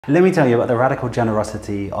Let me tell you about the radical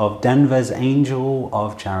generosity of Denver's Angel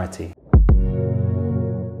of Charity.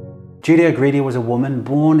 Julia Greeley was a woman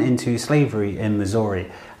born into slavery in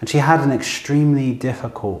Missouri, and she had an extremely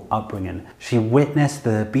difficult upbringing. She witnessed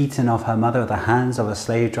the beating of her mother at the hands of a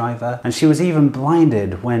slave driver, and she was even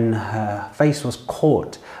blinded when her face was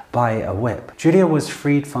caught by a whip. Julia was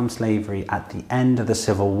freed from slavery at the end of the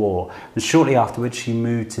Civil War, and shortly afterwards she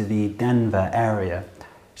moved to the Denver area.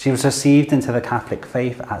 She was received into the Catholic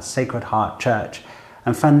faith at Sacred Heart Church,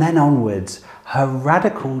 and from then onwards, her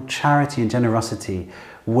radical charity and generosity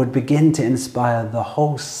would begin to inspire the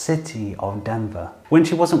whole city of Denver. When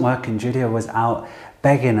she wasn't working, Julia was out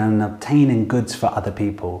begging and obtaining goods for other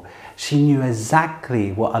people. She knew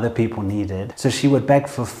exactly what other people needed, so she would beg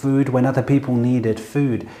for food when other people needed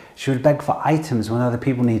food. She would beg for items when other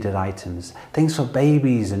people needed items. Things for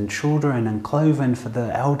babies and children and clothing for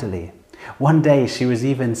the elderly. One day she was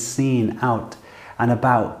even seen out and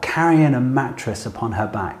about carrying a mattress upon her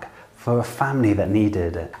back for a family that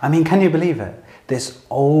needed it. I mean, can you believe it? This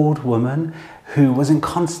old woman who was in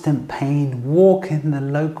constant pain, walking the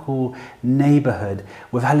local neighborhood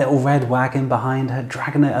with her little red wagon behind her,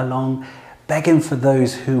 dragging it along, begging for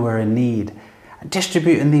those who were in need, and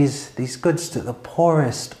distributing these goods to the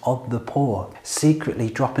poorest of the poor,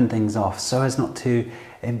 secretly dropping things off so as not to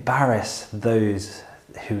embarrass those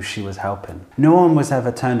who she was helping. No one was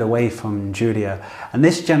ever turned away from Julia, and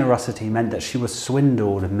this generosity meant that she was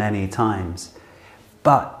swindled many times.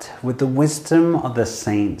 But with the wisdom of the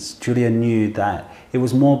saints, Julia knew that it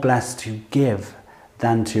was more blessed to give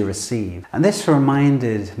than to receive. And this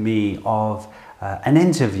reminded me of an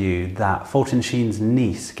interview that Fulton Sheen's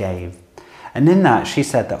niece gave. And in that, she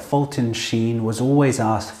said that Fulton Sheen was always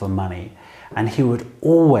asked for money, and he would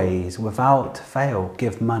always, without fail,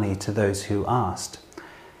 give money to those who asked.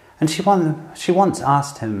 And she once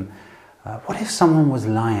asked him, what if someone was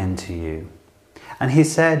lying to you? And he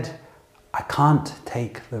said, I can't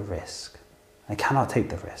take the risk. I cannot take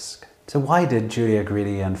the risk. So why did Julia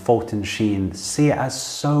Greeley and Fulton Sheen see it as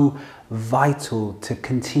so vital to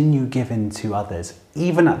continue giving to others,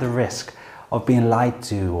 even at the risk of being lied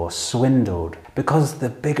to or swindled? Because the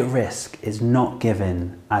bigger risk is not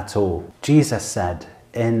giving at all. Jesus said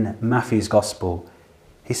in Matthew's Gospel,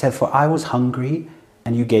 he said, for I was hungry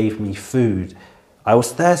and you gave me food. I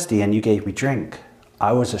was thirsty and you gave me drink.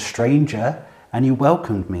 I was a stranger and you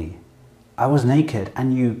welcomed me. I was naked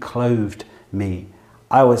and you clothed me.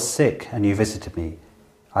 I was sick and you visited me.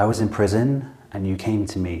 I was in prison and you came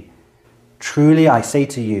to me. Truly I say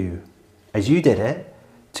to you, as you did it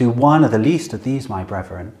to one of the least of these my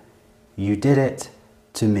brethren, you did it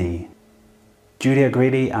to me. Julia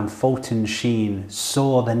Greeley and Fulton Sheen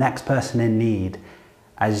saw the next person in need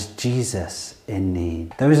as Jesus in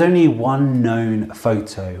need. There is only one known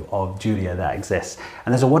photo of Julia that exists,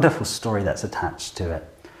 and there's a wonderful story that's attached to it.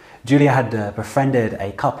 Julia had befriended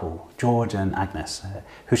a couple, George and Agnes,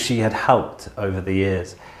 who she had helped over the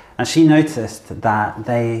years. And she noticed that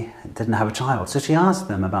they didn't have a child. So she asked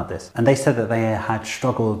them about this. And they said that they had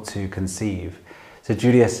struggled to conceive. So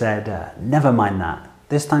Julia said, never mind that.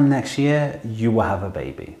 This time next year, you will have a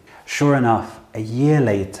baby. Sure enough, a year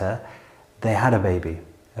later, they had a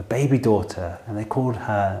baby daughter, and they called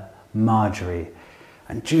her Marjorie.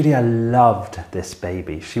 And Julia loved this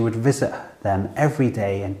baby. She would visit them every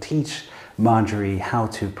day and teach Marjorie how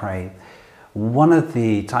to pray. One of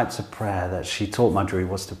the types of prayer that she taught Marjorie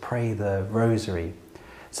was to pray the rosary.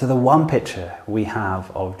 So the one picture we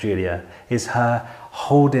have of Julia is her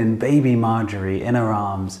holding baby Marjorie in her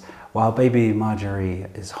arms while baby Marjorie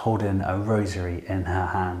is holding a rosary in her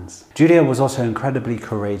hands. Julia was also incredibly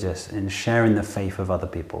courageous in sharing the faith with other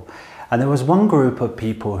people. And there was one group of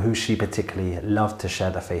people who she particularly loved to share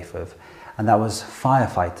the faith with, and that was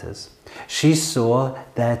firefighters. She saw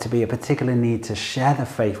there to be a particular need to share the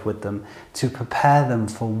faith with them, to prepare them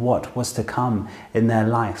for what was to come in their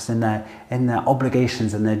lives, in their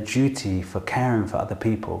obligations and their duty for caring for other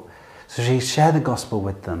people. So she shared the gospel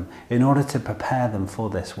with them in order to prepare them for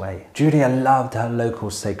this way. Julia loved her local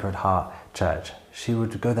Sacred Heart Church. She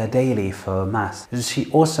would go there daily for Mass.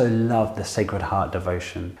 She also loved the Sacred Heart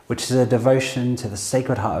devotion, which is a devotion to the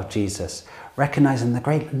Sacred Heart of Jesus, recognizing the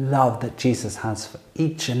great love that Jesus has for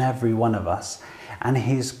each and every one of us, and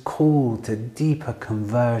his call to deeper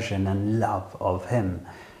conversion and love of him.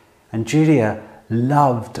 And Julia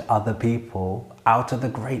loved other people out of the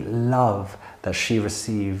great love that she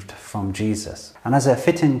received from Jesus. And as a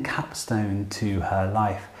fitting capstone to her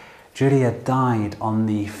life, Julia died on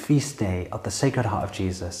the feast day of the Sacred Heart of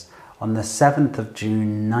Jesus on the 7th of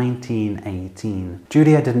June 1918.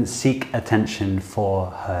 Julia didn't seek attention for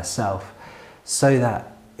herself, so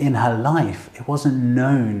that in her life, it wasn't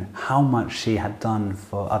known how much she had done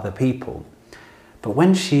for other people. But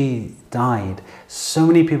when she died, so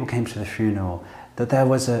many people came to the funeral that there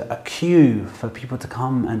was a queue for people to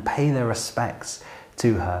come and pay their respects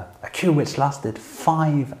to her. A queue which lasted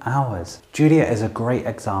 5 hours. Julia is a great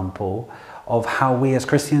example of how we as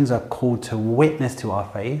Christians are called to witness to our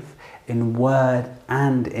faith in word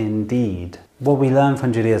and in deed. What we learn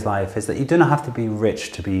from Julia's life is that you do not have to be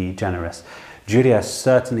rich to be generous. Julia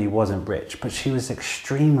certainly wasn't rich, but she was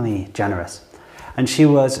extremely generous. And she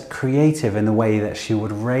was creative in the way that she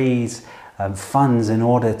would raise funds in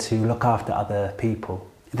order to look after other people.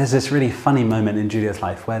 There's this really funny moment in Julia's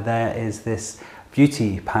life where there is this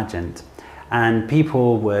beauty pageant, and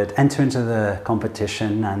people would enter into the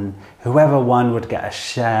competition, and whoever won would get a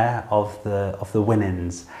share of the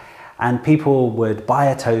winnings. And people would buy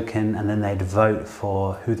a token and then they'd vote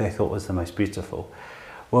for who they thought was the most beautiful.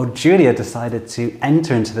 Well, Julia decided to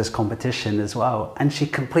enter into this competition as well, and she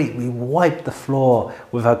completely wiped the floor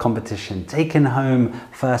with her competition, taking home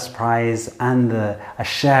first prize and a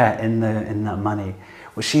share in that money,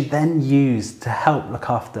 which she then used to help look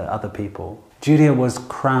after other people. Julia was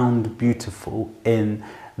crowned beautiful in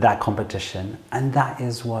that competition, and that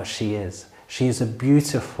is what she is. She is a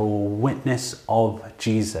beautiful witness of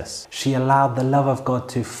Jesus. She allowed the love of God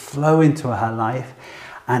to flow into her life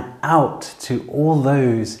and out to all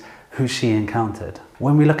those who she encountered.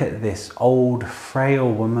 When we look at this old,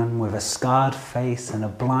 frail woman with a scarred face and a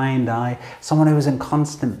blind eye, someone who was in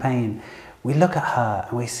constant pain, we look at her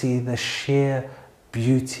and we see the sheer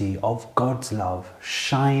beauty of God's love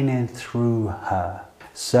shining through her.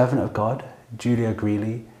 Servant of God, Julia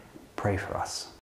Greeley, pray for us.